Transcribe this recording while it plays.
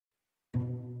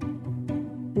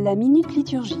La minute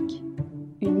liturgique.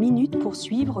 Une minute pour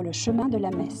suivre le chemin de la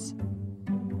messe.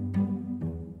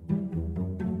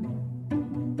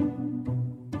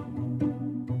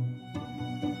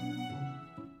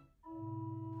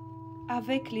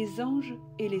 Avec les anges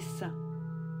et les saints.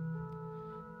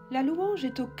 La louange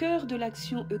est au cœur de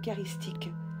l'action eucharistique,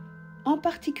 en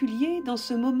particulier dans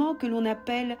ce moment que l'on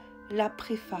appelle la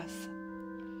préface.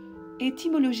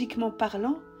 Étymologiquement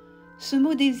parlant, ce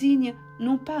mot désigne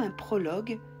non pas un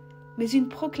prologue, mais une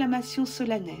proclamation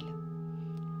solennelle.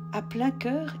 À plein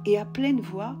cœur et à pleine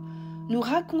voix, nous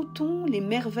racontons les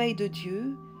merveilles de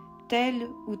Dieu, tel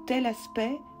ou tel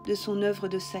aspect de son œuvre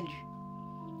de salut.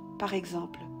 Par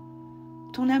exemple,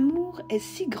 « Ton amour est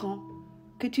si grand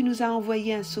que tu nous as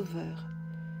envoyé un sauveur.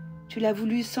 Tu l'as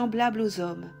voulu semblable aux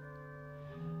hommes. »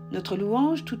 Notre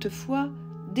louange, toutefois,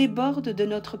 déborde de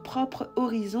notre propre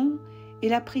horizon et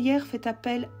la prière fait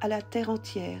appel à la terre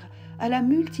entière, à la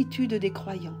multitude des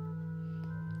croyants.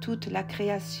 Toute la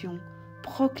création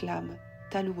proclame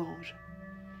ta louange.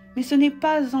 Mais ce n'est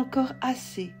pas encore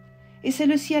assez, et c'est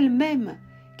le ciel même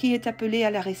qui est appelé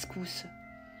à la rescousse.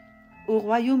 Au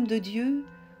royaume de Dieu,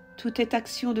 tout est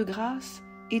action de grâce,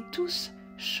 et tous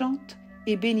chantent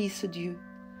et bénissent Dieu.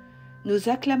 Nos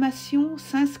acclamations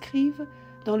s'inscrivent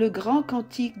dans le grand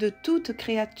cantique de toute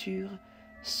créature,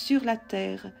 sur la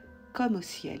terre comme au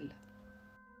ciel.